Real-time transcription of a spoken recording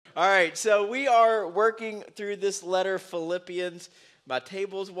All right, so we are working through this letter, Philippians. My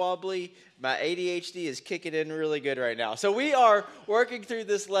table's wobbly. My ADHD is kicking in really good right now. So we are working through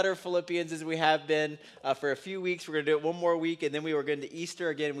this letter, Philippians, as we have been for a few weeks. We're going to do it one more week, and then we were going to Easter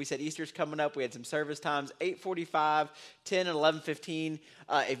again. We said Easter's coming up. We had some service times, 8:45, 10, and 11:15.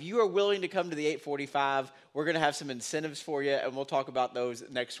 If you are willing to come to the 8:45, we're going to have some incentives for you, and we'll talk about those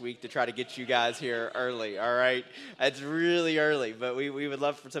next week to try to get you guys here early, all right? It's really early, but we would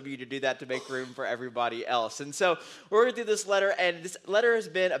love for some of you to do that to make room for everybody else. And so we're going to do this letter, and this letter has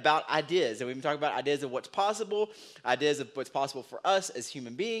been about ideas. And we've been talking about ideas of what's possible, ideas of what's possible for us as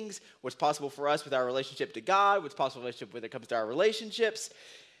human beings, what's possible for us with our relationship to God, what's possible relationship when it comes to our relationships.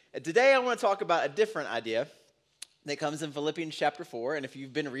 And today I want to talk about a different idea that comes in Philippians chapter 4. And if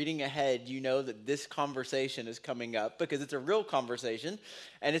you've been reading ahead, you know that this conversation is coming up because it's a real conversation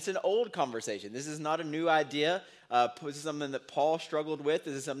and it's an old conversation. This is not a new idea. This is something that Paul struggled with.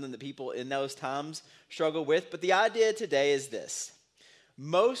 This is something that people in those times struggle with. But the idea today is this: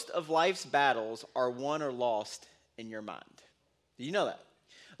 most of life's battles are won or lost in your mind. Do you know that?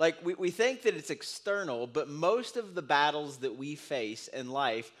 Like, we think that it's external, but most of the battles that we face in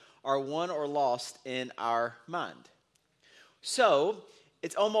life are won or lost in our mind. So,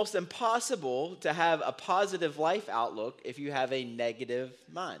 it's almost impossible to have a positive life outlook if you have a negative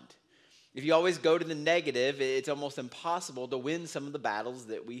mind. If you always go to the negative, it's almost impossible to win some of the battles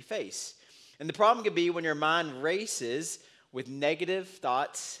that we face. And the problem could be when your mind races with negative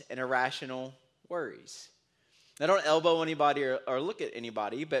thoughts and irrational worries. Now, don't elbow anybody or look at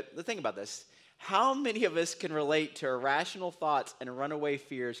anybody, but think about this. How many of us can relate to irrational thoughts and runaway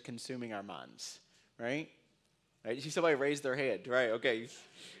fears consuming our minds, right? Right? You see somebody raise their hand, right? Okay,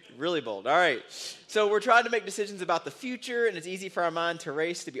 really bold. All right. So we're trying to make decisions about the future, and it's easy for our mind to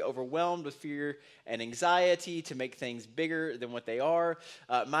race, to be overwhelmed with fear and anxiety, to make things bigger than what they are.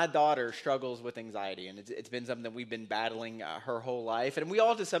 My daughter struggles with anxiety, and it's been something that we've been battling her whole life. And we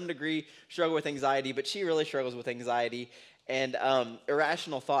all, to some degree, struggle with anxiety, but she really struggles with anxiety and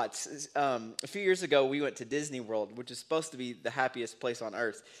irrational thoughts. A few years ago, we went to Disney World, which is supposed to be the happiest place on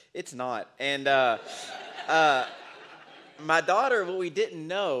earth. It's not. And my daughter, what we didn't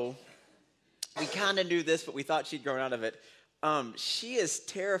know, we kind of knew this, but we thought she'd grown out of it. She is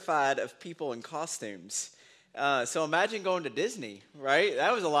terrified of people in costumes. So imagine going to Disney, right?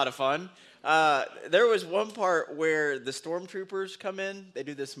 That was a lot of fun. There was one part where the stormtroopers come in. They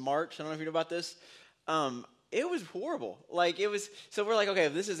do this march. I don't know if you know about this. It was horrible. So we're like, okay,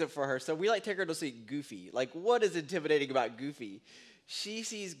 this isn't for her. So we take her to see Goofy. Like, what is intimidating about Goofy? She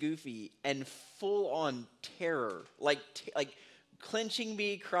sees Goofy and full on terror, like clenching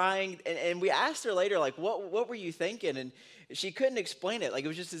me, crying. And we asked her later, like, what were you thinking? And she couldn't explain it. Like, it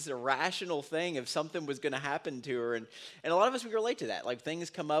was just this irrational thing if something was going to happen to her. And a lot of us, we relate to that. Like, things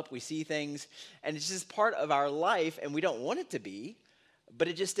come up, we see things, and it's just part of our life, and we don't want it to be, but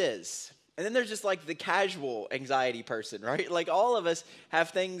it just is. And then there's just like the casual anxiety person, right? Like, all of us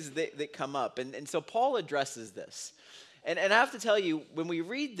have things that come up. And so Paul addresses this. And I have to tell you, when we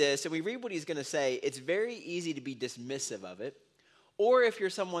read this and we read what he's going to say, it's very easy to be dismissive of it. Or if you're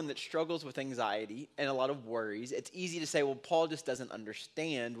someone that struggles with anxiety and a lot of worries, it's easy to say, well, Paul just doesn't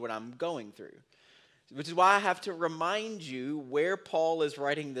understand what I'm going through. Which is why I have to remind you where Paul is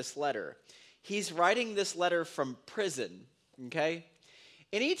writing this letter. He's writing this letter from prison, okay?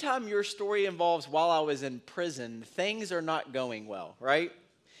 Anytime your story involves while I was in prison, things are not going well, right?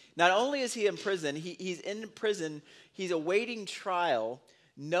 Not only is he in prison, he's in prison, he's awaiting trial,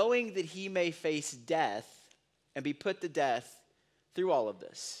 knowing that he may face death and be put to death through all of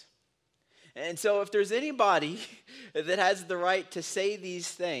this. And so if there's anybody that has the right to say these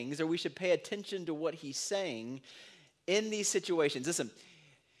things, or we should pay attention to what he's saying in these situations. Listen,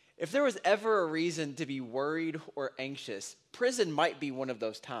 if there was ever a reason to be worried or anxious, prison might be one of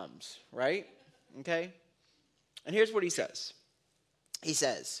those times, right? Okay? And here's what he says. He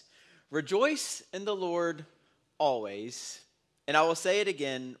says, rejoice in the Lord always. And I will say it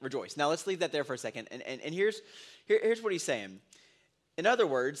again, rejoice. Now let's leave that there for a second. And here's what he's saying. In other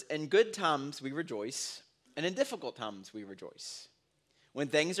words, in good times we rejoice, and in difficult times we rejoice. When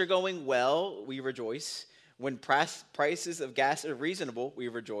things are going well, we rejoice. When prices of gas are reasonable, we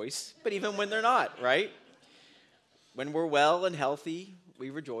rejoice. But even when they're not, right? When we're well and healthy, we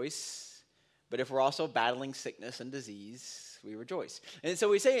rejoice. But if we're also battling sickness and disease, we rejoice. And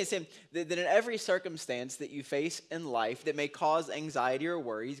so he's saying that in every circumstance that you face in life that may cause anxiety or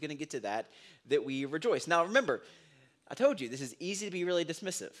worry, he's going to get to that we rejoice. Now remember, I told you, this is easy to be really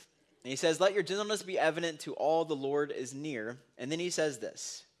dismissive. And he says, let your gentleness be evident to all, the Lord is near. And then he says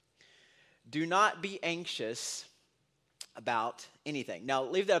this, do not be anxious about anything. Now,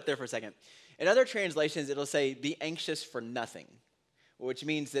 leave that up there for a second. In other translations, it'll say, be anxious for nothing, which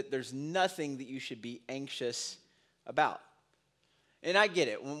means that there's nothing that you should be anxious about. And I get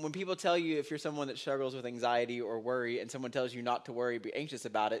it. When people tell you, if you're someone that struggles with anxiety or worry, and someone tells you not to worry, be anxious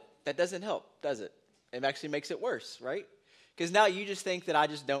about it, that doesn't help, does it? It actually makes it worse, right? Because now you just think that I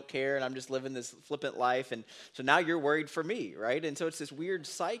just don't care and I'm just living this flippant life. And so now you're worried for me, right? And so it's this weird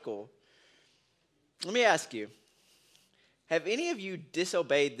cycle. Let me ask you, have any of you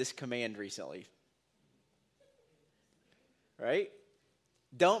disobeyed this command recently? Right?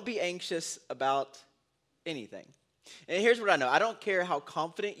 Don't be anxious about anything. And here's what I know. I don't care how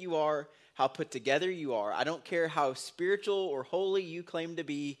confident you are, how put together you are. I don't care how spiritual or holy you claim to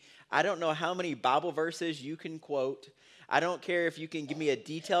be. I don't know how many Bible verses you can quote. I don't care if you can give me a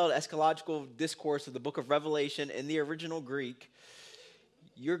detailed eschatological discourse of the book of Revelation in the original Greek.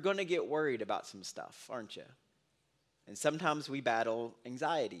 You're going to get worried about some stuff, aren't you? And sometimes we battle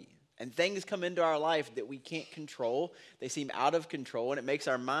anxiety. And things come into our life that we can't control. They seem out of control, and it makes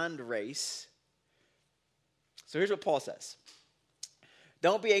our mind race. So here's what Paul says.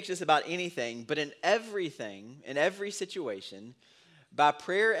 Don't be anxious about anything, but in everything, in every situation, by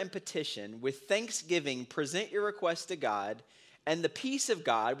prayer and petition, with thanksgiving, present your requests to God, and the peace of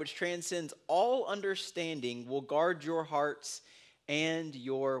God, which transcends all understanding, will guard your hearts and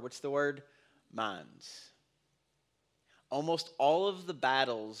your, minds. Almost all of the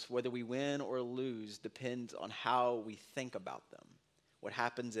battles, whether we win or lose, depends on how we think about them, what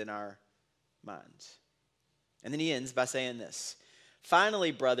happens in our minds. And then he ends by saying this.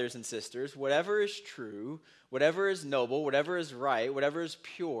 Finally, brothers and sisters, whatever is true, whatever is noble, whatever is right, whatever is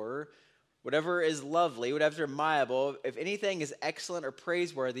pure, whatever is lovely, whatever is admirable, if anything is excellent or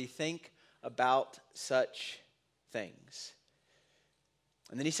praiseworthy, think about such things.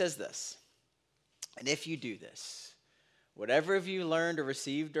 And then he says this. And if you do this, whatever have you learned or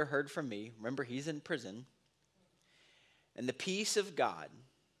received or heard from me, remember he's in prison, and the peace of God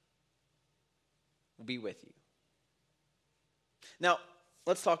will be with you. Now,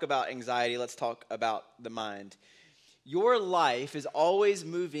 let's talk about anxiety. Let's talk about the mind. Your life is always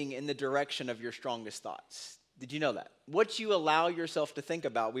moving in the direction of your strongest thoughts. Did you know that? What you allow yourself to think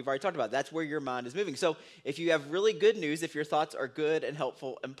about, we've already talked about, that's where your mind is moving. So if you have really good news, if your thoughts are good and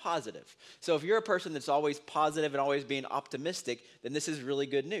helpful and positive. So if you're a person that's always positive and always being optimistic, then this is really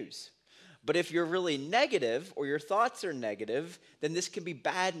good news. But if you're really negative or your thoughts are negative, then this can be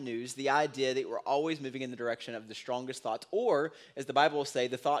bad news, the idea that we're always moving in the direction of the strongest thoughts, or, as the Bible will say,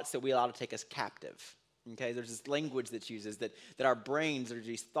 the thoughts that we allow to take us captive. Okay, there's this language that's used that our brains are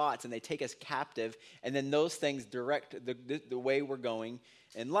these thoughts and they take us captive, and then those things direct the way we're going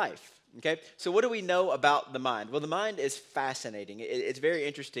in life. Okay, so what do we know about the mind? Well, the mind is fascinating. It's very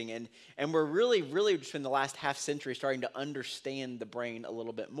interesting, and we're really just in the last half century starting to understand the brain a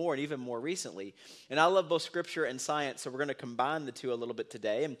little bit more, and even more recently. And I love both scripture and science, so we're going to combine the two a little bit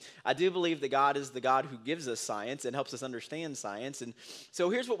today. And I do believe that God is the God who gives us science and helps us understand science. And so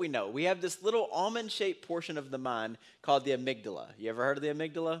here's what we know. We have this little almond-shaped portion of the mind called the amygdala. You ever heard of the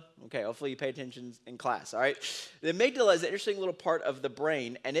amygdala? Okay, hopefully you pay attention in class, all right? The amygdala is an interesting little part of the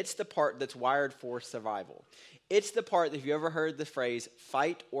brain, and it's the part that's wired for survival. It's the part that, if you ever heard the phrase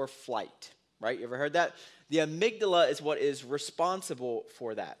fight or flight, right? You ever heard that? The amygdala is what is responsible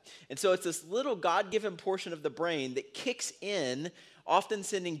for that. And so it's this little God-given portion of the brain that kicks in, often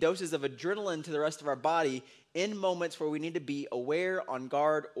sending doses of adrenaline to the rest of our body in moments where we need to be aware, on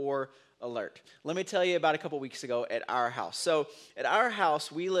guard, or alert. Let me tell you about a couple weeks ago at our house. So at our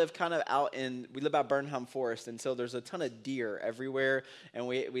house, we live kind of we live by Burnham Forest, and so there's a ton of deer everywhere, and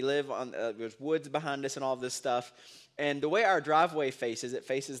we live on, there's woods behind us and all this stuff. And the way our driveway faces, it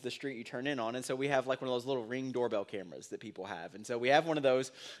faces the street you turn in on, and so we have like one of those little Ring doorbell cameras that people have. And so we have one of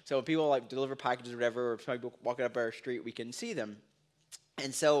those, so when people like deliver packages or whatever, or people walking up our street, we can see them.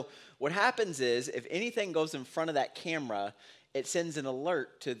 And so what happens is, if anything goes in front of that camera, it sends an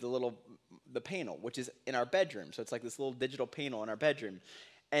alert to the panel, which is in our bedroom. So it's like this little digital panel in our bedroom.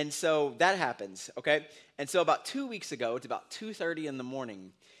 And so that happens, okay? And so about 2 weeks ago, it's about 2:30 in the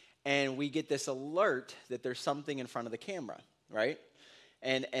morning, and we get this alert that there's something in front of the camera, right?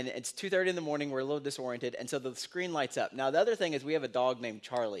 And it's 2:30 in the morning, we're a little disoriented, and so the screen lights up. Now, the other thing is we have a dog named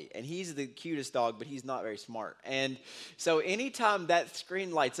Charlie, and he's the cutest dog, but he's not very smart. And so anytime that screen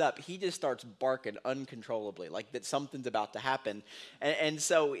lights up, he just starts barking uncontrollably, like that something's about to happen. And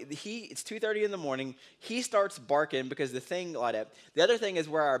so it's 2:30 in the morning, he starts barking because the thing light up. The other thing is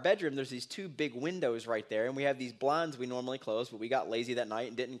where our bedroom, there's these two big windows right there, and we have these blinds we normally close, but we got lazy that night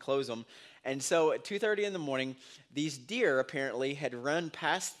and didn't close them. And so at 2:30 in the morning, these deer apparently had run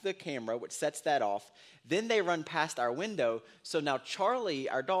past the camera, which sets that off. Then they run past our window. So now Charlie,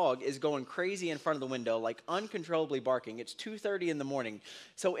 our dog, is going crazy in front of the window, like uncontrollably barking. It's 2:30 in the morning.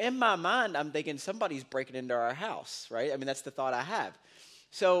 So in my mind, I'm thinking somebody's breaking into our house, right? I mean, that's the thought I have.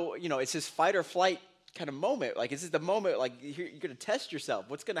 So, it's this fight or flight kind of moment. Like, this is the moment, like, you're going to test yourself.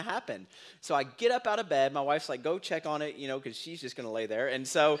 What's going to happen? So I get up out of bed. My wife's like, go check on it, because she's just going to lay there. And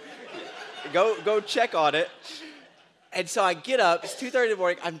so go check on it. And so I get up. It's 2:30 in the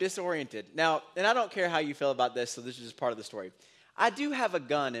morning. I'm disoriented. Now, and I don't care how you feel about this, so this is just part of the story. I do have a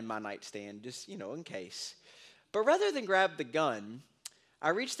gun in my nightstand, just, in case. But rather than grab the gun, I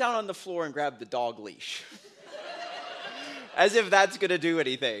reach down on the floor and grab the dog leash. As if that's going to do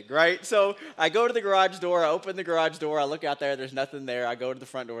anything, right? So I go to the garage door, I open the garage door, I look out there, there's nothing there. I go to the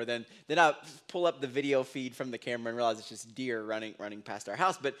front door, then I pull up the video feed from the camera and realize it's just deer running past our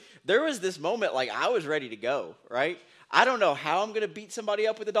house. But there was this moment, like, I was ready to go, right? I don't know how I'm going to beat somebody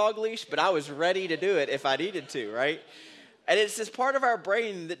up with a dog leash, but I was ready to do it if I needed to, right? And it's this part of our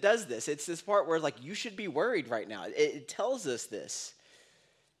brain that does this. It's this part where, like, you should be worried right now. It tells us this.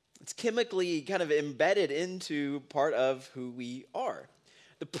 It's chemically kind of embedded into part of who we are.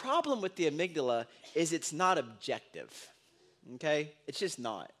 The problem with the amygdala is it's not objective, okay? It's just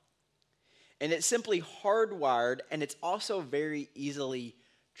not. And it's simply hardwired, and it's also very easily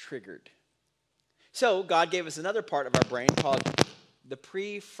triggered. So God gave us another part of our brain called the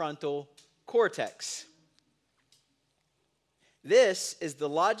prefrontal cortex. This is the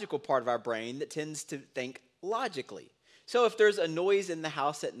logical part of our brain that tends to think logically. So if there's a noise in the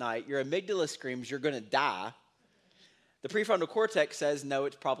house at night, your amygdala screams, you're going to die. The prefrontal cortex says, no,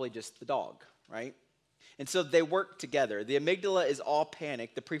 it's probably just the dog, right? And so they work together. The amygdala is all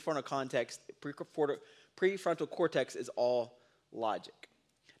panic. The prefrontal cortex is all logic.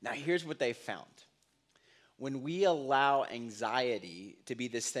 Now, here's what they found. When we allow anxiety to be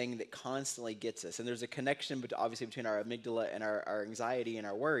this thing that constantly gets us, and there's a connection, obviously, between our amygdala and our anxiety and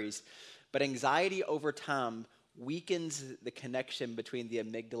our worries, but anxiety over time weakens the connection between the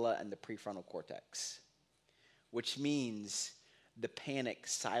amygdala and the prefrontal cortex, which means the panic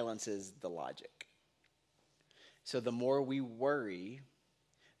silences the logic. So the more we worry,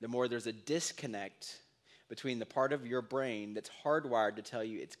 the more there's a disconnect between the part of your brain that's hardwired to tell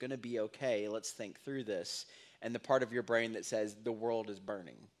you it's going to be okay, let's think through this, and the part of your brain that says the world is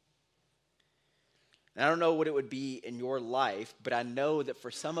burning. And I don't know what it would be in your life, but I know that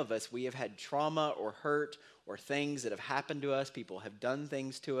for some of us, we have had trauma or hurt or things that have happened to us. People have done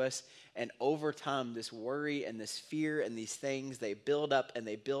things to us. And over time, this worry and this fear and these things, they build up and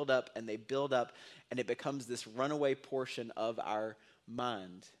they build up and they build up. And it becomes this runaway portion of our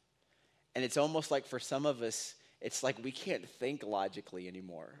mind. And it's almost like for some of us, it's like we can't think logically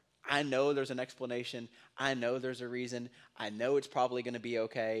anymore. I know there's an explanation. I know there's a reason. I know it's probably going to be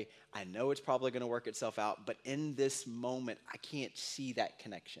okay. I know it's probably going to work itself out. But in this moment, I can't see that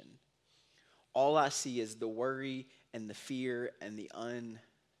connection. All I see is the worry and the fear and the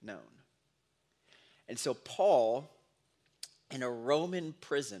unknown. And so Paul, in a Roman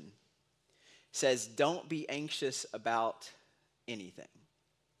prison, says, don't be anxious about anything.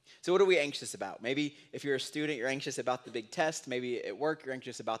 So what are we anxious about? Maybe if you're a student, you're anxious about the big test. Maybe at work, you're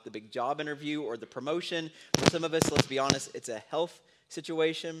anxious about the big job interview or the promotion. For some of us, let's be honest, it's a health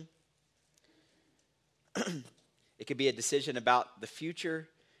situation. It could be a decision about the future.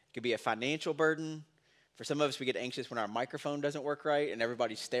 It could be a financial burden. For some of us, we get anxious when our microphone doesn't work right and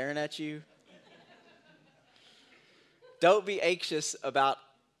everybody's staring at you. Don't be anxious about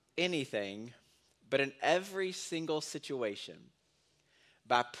anything, but in every single situation,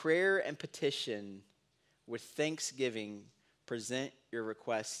 by prayer and petition, with thanksgiving, present your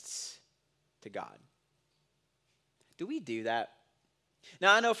requests to God. Do we do that?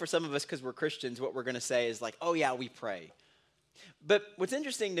 Now, I know for some of us, because we're Christians, what we're going to say is like, oh yeah, we pray. But what's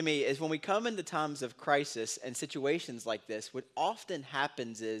interesting to me is when we come into times of crisis and situations like this, what often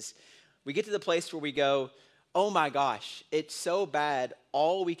happens is we get to the place where we go, oh my gosh, it's so bad,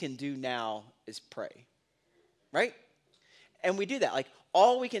 all we can do now is pray, right? And we do that, like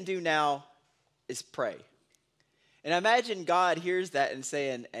all we can do now is pray. And I imagine God hears that and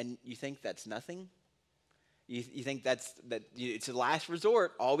saying, and you think that's nothing? You think it's a last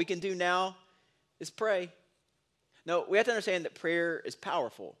resort, all we can do now is pray? No, we have to understand that prayer is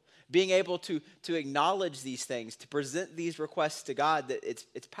powerful. Being able to acknowledge these things, to present these requests to God, that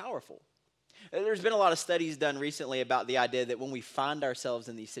it's powerful. There's been a lot of studies done recently about the idea that when we find ourselves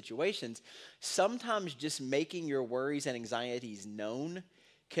in these situations, sometimes just making your worries and anxieties known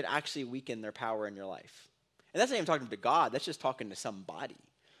can actually weaken their power in your life. And that's not even talking to God, that's just talking to somebody.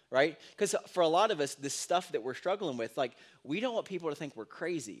 right? Because for a lot of us, this stuff that we're struggling with, like, we don't want people to think we're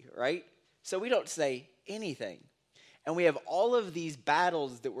crazy, right? So we don't say anything. And we have all of these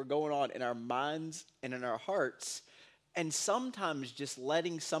battles that were going on in our minds and in our hearts. And sometimes just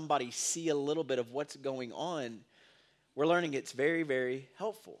letting somebody see a little bit of what's going on, we're learning it's very, very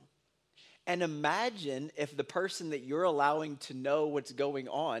helpful. And imagine if the person that you're allowing to know what's going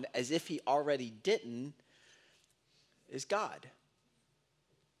on, as if he already didn't, is God.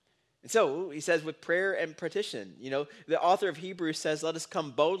 And so he says, with prayer and petition, the author of Hebrews says, let us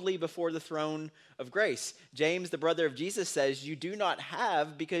come boldly before the throne of grace. James, the brother of Jesus, says, you do not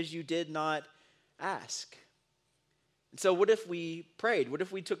have because you did not ask. And so what if we prayed? What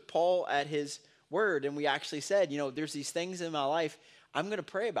if we took Paul at his word and we actually said, there's these things in my life. I'm going to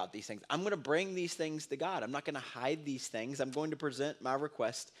pray about these things. I'm going to bring these things to God. I'm not going to hide these things. I'm going to present my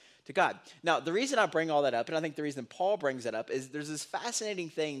request to God. Now, the reason I bring all that up, and I think the reason Paul brings it up, is there's this fascinating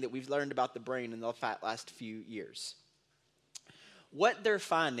thing that we've learned about the brain in the last few years. What they're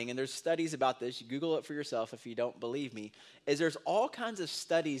finding, and there's studies about this, you Google it for yourself if you don't believe me, is there's all kinds of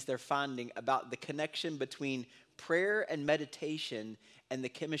studies they're finding about the connection between prayer and meditation and the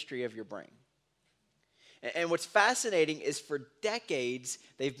chemistry of your brain. And what's fascinating is for decades,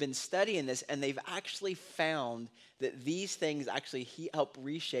 they've been studying this, and they've actually found that these things actually help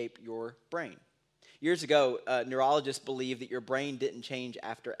reshape your brain. Years ago, neurologists believed that your brain didn't change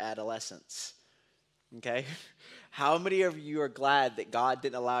after adolescence. Okay? How many of you are glad that God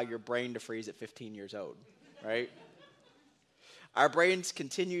didn't allow your brain to freeze at 15 years old, right? Our brains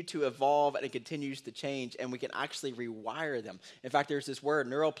continue to evolve and it continues to change, and we can actually rewire them. In fact, there's this word,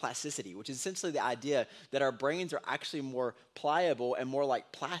 neuroplasticity, which is essentially the idea that our brains are actually more pliable and more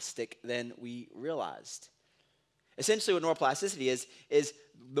like plastic than we realized. Essentially, what neuroplasticity is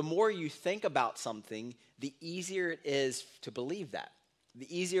the more you think about something, the easier it is to believe that.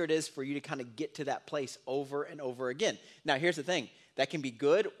 The easier it is for you to kind of get to that place over and over again. Now, here's the thing. That can be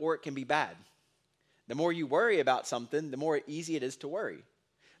good or it can be bad. The more you worry about something, the more easy it is to worry.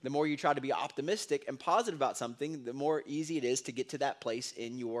 The more you try to be optimistic and positive about something, the more easy it is to get to that place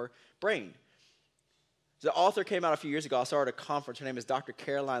in your brain. The author came out a few years ago. I saw her at a conference. Her name is Dr.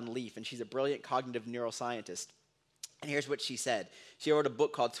 Caroline Leaf, and she's a brilliant cognitive neuroscientist. And here's what she said. She wrote a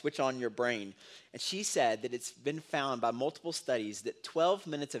book called Switch On Your Brain. And she said that it's been found by multiple studies that 12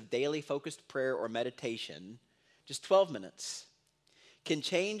 minutes of daily focused prayer or meditation, just 12 minutes, can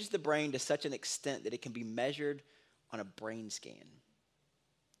change the brain to such an extent that it can be measured on a brain scan.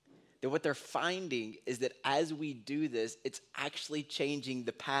 That what they're finding is that as we do this, it's actually changing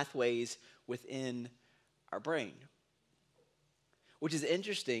the pathways within our brain. Which is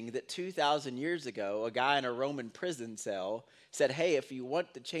interesting that 2,000 years ago, a guy in a Roman prison cell said, hey, if you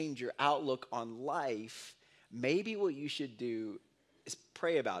want to change your outlook on life, maybe what you should do is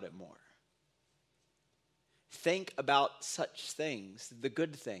pray about it more. Think about such things, the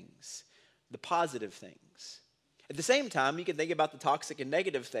good things, the positive things. At the same time, you can think about the toxic and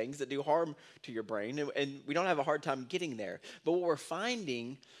negative things that do harm to your brain, and we don't have a hard time getting there. But what we're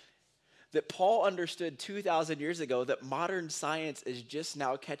finding that Paul understood 2,000 years ago that modern science is just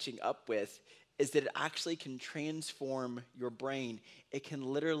now catching up with is that it actually can transform your brain. It can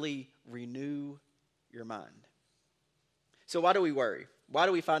literally renew your mind. So why do we worry? Why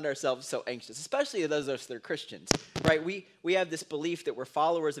do we find ourselves so anxious? Especially those of us that are Christians, right? We have this belief that we're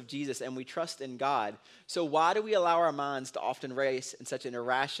followers of Jesus and we trust in God. So why do we allow our minds to often race in such an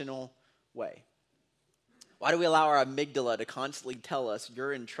irrational way? Why do we allow our amygdala to constantly tell us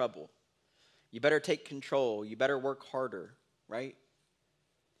you're in trouble? You better take control. You better work harder, right?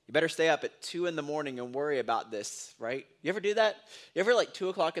 You better stay up at 2 a.m. and worry about this, right? You ever do that? You ever 2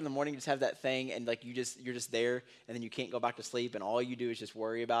 o'clock in the morning just have that thing and you're just there and then you can't go back to sleep and all you do is just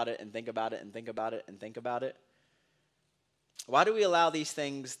worry about it and think about it and think about it and think about it? Why do we allow these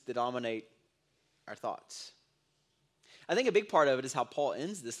things to dominate our thoughts? I think a big part of it is how Paul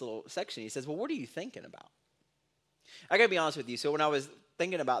ends this little section. He says, well, what are you thinking about? I got to be honest with you. So when I was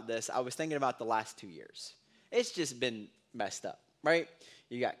thinking about this, I was thinking about the last 2 years. It's just been messed up, right?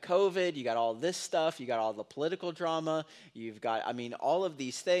 You got COVID, you got all this stuff, you got all the political drama, you've got, all of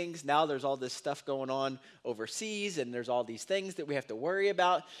these things. Now there's all this stuff going on overseas, and there's all these things that we have to worry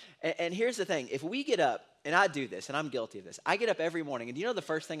about. And here's the thing. If we get up, and I do this, and I'm guilty of this. I get up every morning, and do you know the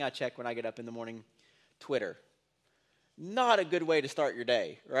first thing I check when I get up in the morning? Twitter. Not a good way to start your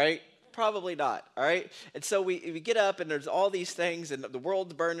day, right? Probably not, all right? And so we get up, and there's all these things, and the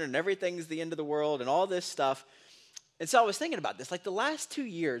world's burning, and everything's the end of the world, and all this stuff. And so I was thinking about this. The last 2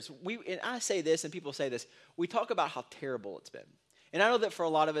 years, and I say this, and people say this, we talk about how terrible it's been. And I know that for a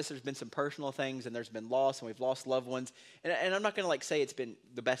lot of us, there's been some personal things and there's been loss and we've lost loved ones. And I'm not going to like say it's been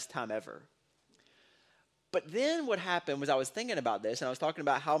the best time ever. But then what happened was I was thinking about this and I was talking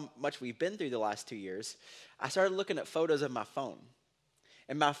about how much we've been through the last 2 years. I started looking at photos of my phone.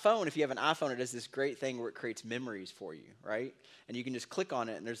 And my phone, if you have an iPhone, it does this great thing where it creates memories for you, right? And you can just click on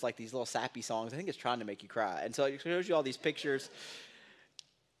it and there's like these little sappy songs. I think it's trying to make you cry. And so it shows you all these pictures.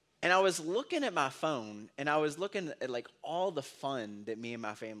 And I was looking at my phone and I was looking at like all the fun that me and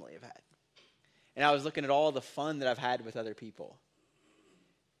my family have had. And I was looking at all the fun that I've had with other people.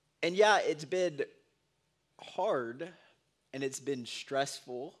 And yeah, it's been hard and it's been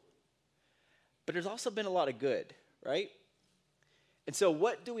stressful, but there's also been a lot of good, right? And so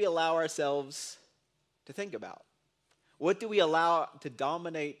what do we allow ourselves to think about? What do we allow to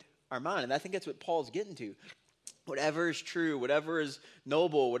dominate our mind? And I think that's what Paul's getting to. Whatever is true, whatever is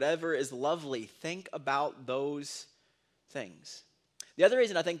noble, whatever is lovely, think about those things. The other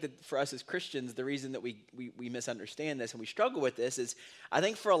reason I think that for us as Christians, the reason that we misunderstand this and we struggle with this is I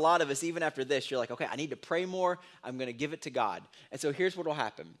think for a lot of us, even after this, you're like, okay, I need to pray more. I'm going to give it to God. And so here's what will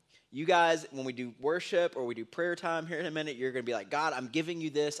happen. You guys, when we do worship or we do prayer time here in a minute, you're going to be like, God, I'm giving you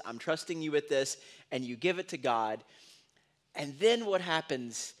this. I'm trusting you with this. And you give it to God. And then what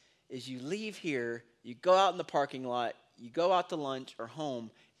happens is you leave here, you go out in the parking lot, you go out to lunch or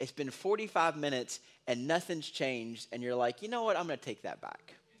home. It's been 45 minutes and nothing's changed. And you're like, you know what? I'm going to take that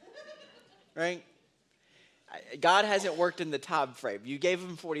back. Right? God hasn't worked in the time frame. You gave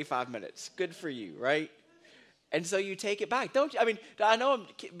him 45 minutes. Good for you, right? And so you take it back. Don't you? I mean, I know,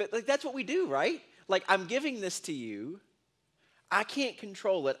 but like that's what we do, right? Like I'm giving this to you. I can't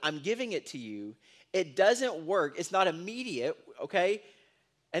control it. I'm giving it to you. It doesn't work. It's not immediate, okay?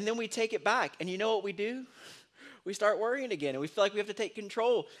 And then we take it back. And you know what we do? We start worrying again. And we feel like we have to take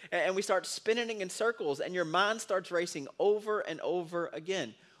control. And we start spinning in circles. And your mind starts racing over and over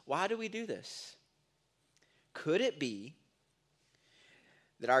again. Why do we do this? Could it be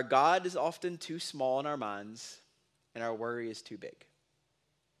that our God is often too small in our minds and our worry is too big?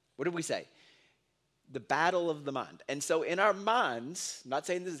 What did we say? The battle of the mind. And so in our minds, I'm not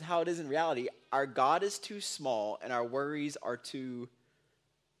saying this is how it is in reality, our God is too small and our worries are too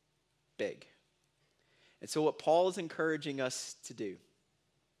big. And so what Paul is encouraging us to do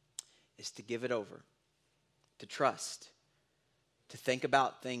is to give it over, to trust, to think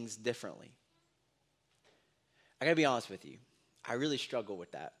about things differently. I gotta be honest with you. I really struggle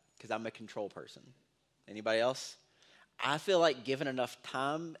with that because I'm a control person. Anybody else? I feel like given enough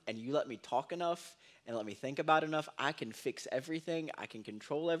time and you let me talk enough and let me think about enough, I can fix everything. I can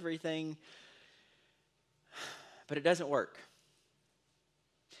control everything. But it doesn't work.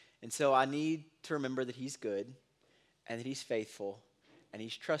 And so I need to remember that he's good and that he's faithful and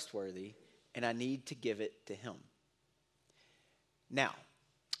he's trustworthy and I need to give it to him. Now,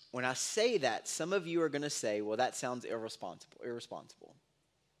 when I say that, some of you are going to say, well, that sounds irresponsible.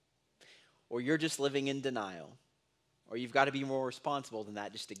 Or you're just living in denial. Or you've got to be more responsible than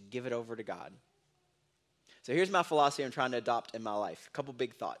that just to give it over to God. So here's my philosophy I'm trying to adopt in my life. A couple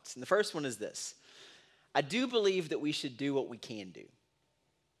big thoughts. And the first one is this. I do believe that we should do what we can do.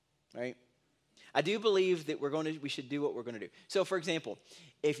 Right? I do believe that we should do what we're going to do. So for example,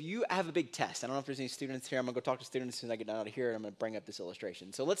 if you have a big test, I don't know if there's any students here. I'm going to go talk to students as soon as I get out of here, and I'm going to bring up this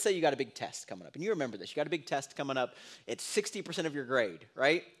illustration. So let's say you got a big test coming up, and you remember this. You got a big test coming up. It's 60% of your grade,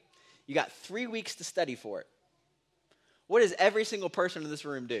 right? You got 3 weeks to study for it. What does every single person in this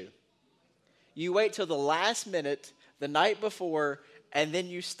room do? You wait till the last minute, the night before, and then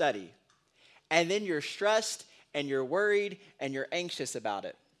you study. And then you're stressed, and you're worried, and you're anxious about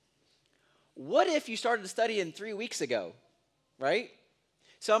it. What if you started studying 3 weeks ago, right?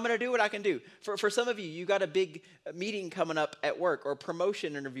 So I'm going to do what I can do. For some of you, you got a big meeting coming up at work or a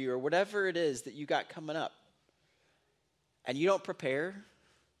promotion interview or whatever it is that you got coming up. And you don't prepare.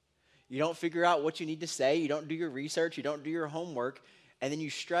 You don't figure out what you need to say. You don't do your research. You don't do your homework. And then you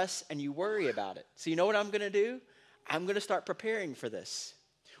stress and you worry about it. So you know what I'm going to do? I'm going to start preparing for this.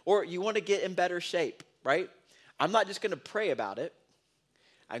 Or you want to get in better shape, right? I'm not just going to pray about it.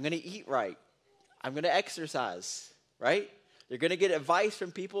 I'm going to eat right. I'm going to exercise, right? You're going to get advice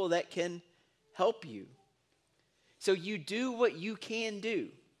from people that can help you. So you do what you can do,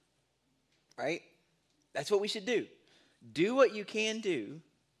 right? That's what we should do. Do what you can do.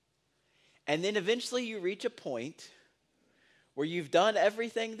 And then eventually you reach a point where you've done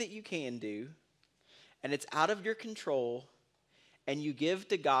everything that you can do, and it's out of your control, and you give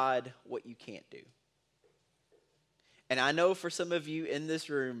to God what you can't do. And I know for some of you in this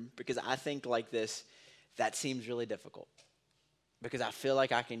room, because I think like this, that seems really difficult. Because I feel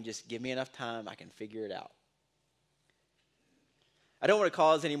like I can just give me enough time, I can figure it out. I don't want to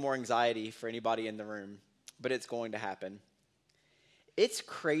cause any more anxiety for anybody in the room, but it's going to happen. It's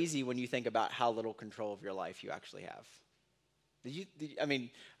crazy when you think about how little control of your life you actually have. I mean,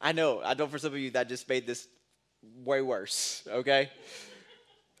 I know for some of you that just made this way worse, okay?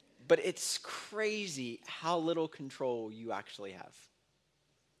 But it's crazy how little control you actually have.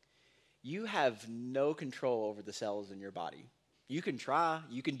 You have no control over the cells in your body. You can try,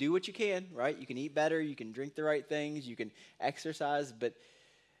 you can do what you can, right? You can eat better, you can drink the right things, you can exercise, but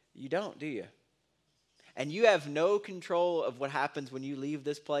you don't, do you? And you have no control of what happens when you leave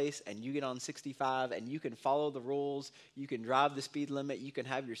this place and you get on 65 and you can follow the rules, you can drive the speed limit, you can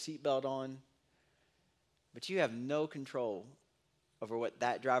have your seatbelt on, but you have no control over what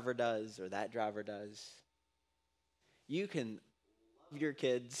that driver does or that driver does. You can love your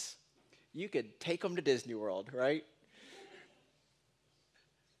kids. You could take them to Disney World, right?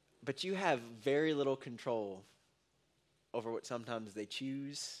 But you have very little control over what sometimes they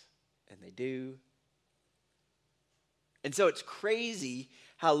choose and they do. And so it's crazy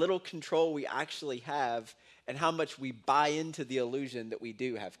how little control we actually have and how much we buy into the illusion that we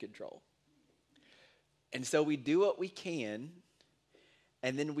do have control. And so we do what we can,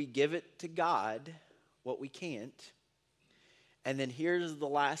 and then we give it to God what we can't. And then here's the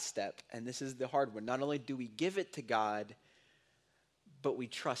last step, and this is the hard one. Not only do we give it to God, but we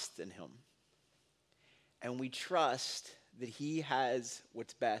trust in him. And we trust that he has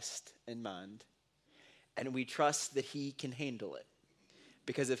what's best in mind. And we trust that he can handle it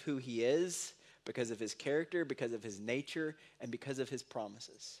because of who he is, because of his character, because of his nature, and because of his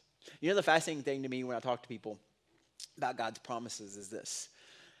promises. You know, the fascinating thing to me when I talk to people about God's promises is this.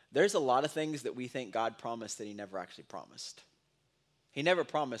 There's a lot of things that we think God promised that he never actually promised. He never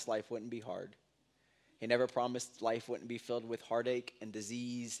promised life wouldn't be hard. He never promised life wouldn't be filled with heartache and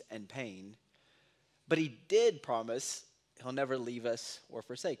disease and pain. But he did promise he'll never leave us or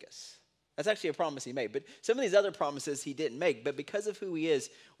forsake us. That's actually a promise he made. But some of these other promises he didn't make. But because of who he is,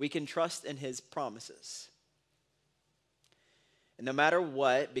 we can trust in his promises. And no matter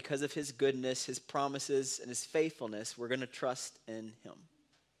what, because of his goodness, his promises, and his faithfulness, we're going to trust in him.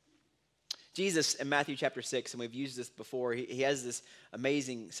 Jesus in Matthew chapter 6, and we've used this before, he has this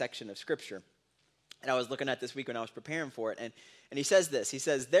amazing section of scripture. And I was looking at this week when I was preparing for it. And he says this. He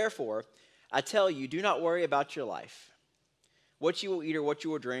says, "Therefore, I tell you, do not worry about your life, what you will eat or what you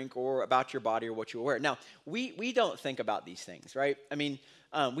will drink, or about your body or what you will wear." Now, we don't think about these things, right? I mean,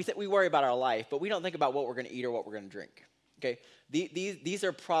 we worry about our life, but we don't think about what we're going to eat or what we're going to drink. Okay, these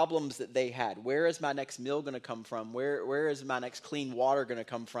are problems that they had. Where is my next meal going to come from? Where is my next clean water going to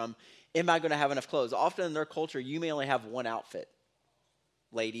come from? Am I going to have enough clothes? Often in their culture, you may only have one outfit.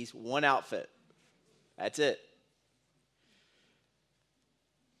 Ladies, one outfit. That's it.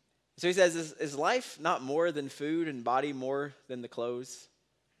 So he says, is life not more than food and body more than the clothes?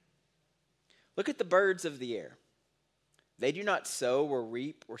 Look at the birds of the air. They do not sow or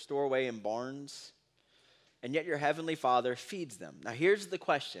reap or store away in barns, and yet your heavenly Father feeds them. Now here's the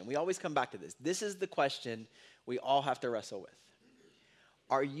question. We always come back to this. This is the question we all have to wrestle with.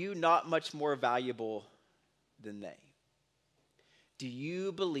 Are you not much more valuable than they? Do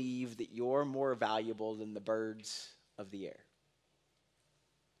you believe that you're more valuable than the birds of the air?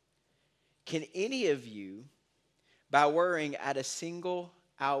 Can any of you, by worrying, add a single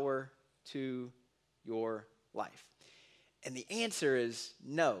hour to your life? And the answer is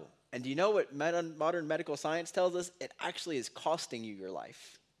no. And do you know what modern medical science tells us? It actually is costing you your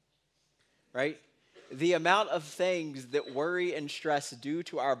life, right? The amount of things that worry and stress do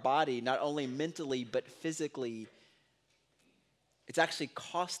to our body, not only mentally, but physically, it's actually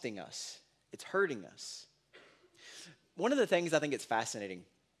costing us. It's hurting us. One of the things I think it's fascinating,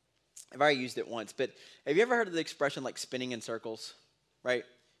 I've already used it once, but have you ever heard of the expression like spinning in circles, right?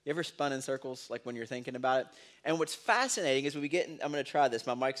 You ever spun in circles, like when you're thinking about it? And what's fascinating is when we get in, I'm going to try this.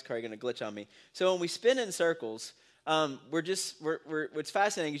 My mic's probably going to glitch on me. So when we spin in circles, what's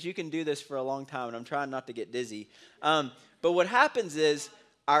fascinating is you can do this for a long time, and I'm trying not to get dizzy. But what happens is,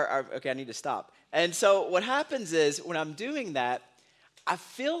 okay, I need to stop. And so what happens is when I'm doing that, I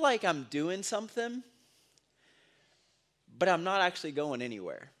feel like I'm doing something, but I'm not actually going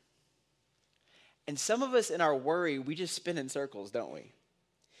anywhere. And some of us in our worry, we just spin in circles, don't we?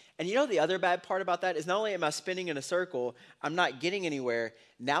 And you know the other bad part about that is not only am I spinning in a circle, I'm not getting anywhere.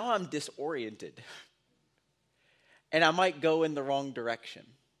 Now I'm disoriented. And I might go in the wrong direction.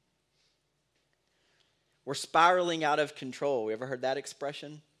 We're spiraling out of control. You ever heard that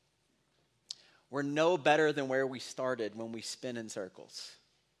expression? We're no better than where we started when we spin in circles.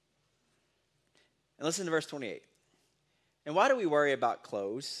 And listen to verse 28. "And why do we worry about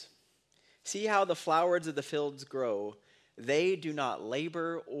clothes? See how the flowers of the fields grow. They do not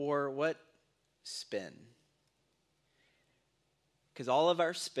labor or what? Spin. Because all of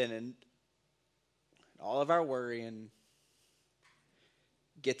our spinning, all of our worrying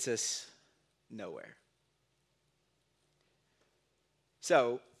gets us nowhere.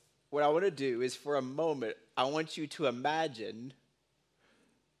 So, what I want to do is for a moment, I want you to imagine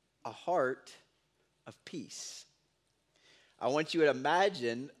a heart of peace. I want you to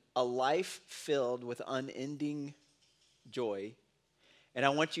imagine a life filled with unending joy. And I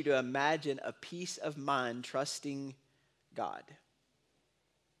want you to imagine a peace of mind trusting God.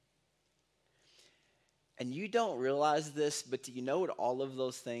 And you don't realize this, but do you know what all of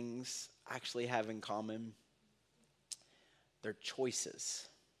those things actually have in common? They're choices.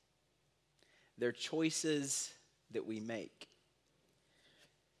 They're choices that we make.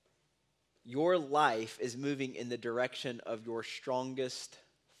 Your life is moving in the direction of your strongest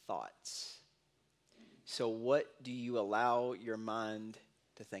thoughts. So what do you allow your mind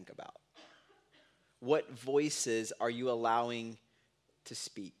to think about? What voices are you allowing to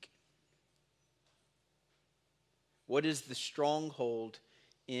speak? What is the stronghold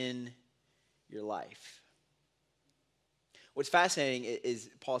in your life? What's fascinating is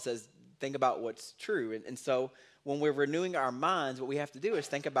Paul says, think about what's true. And so when we're renewing our minds, what we have to do is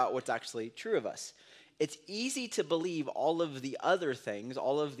think about what's actually true of us. It's easy to believe all of the other things,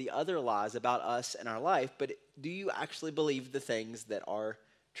 all of the other lies about us and our life, but do you actually believe the things that are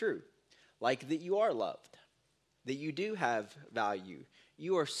true? Like that you are loved, that you do have value.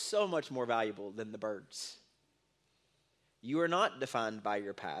 You are so much more valuable than the birds. You are not defined by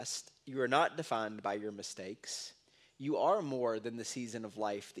your past. You are not defined by your mistakes. You are more than the season of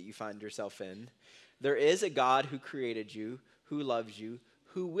life that you find yourself in. There is a God who created you, who loves you,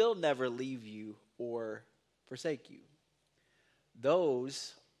 who will never leave you or forsake you.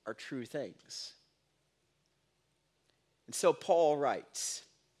 Those are true things. And so Paul writes,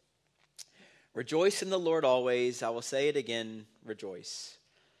 rejoice in the Lord always. I will say it again, rejoice.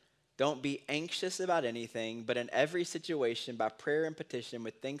 Don't be anxious about anything, but in every situation, by prayer and petition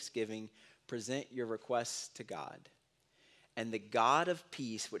with thanksgiving, present your requests to God. And the God of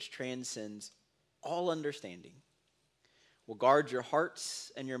peace, which transcends all understanding, will guard your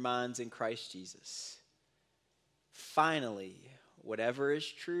hearts and your minds in Christ Jesus. Finally, whatever is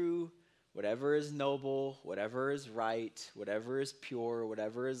true, whatever is noble, whatever is right, whatever is pure,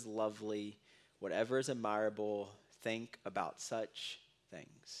 whatever is lovely, whatever is admirable, think about such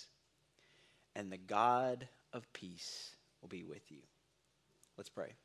things. And the God of peace will be with you. Let's pray.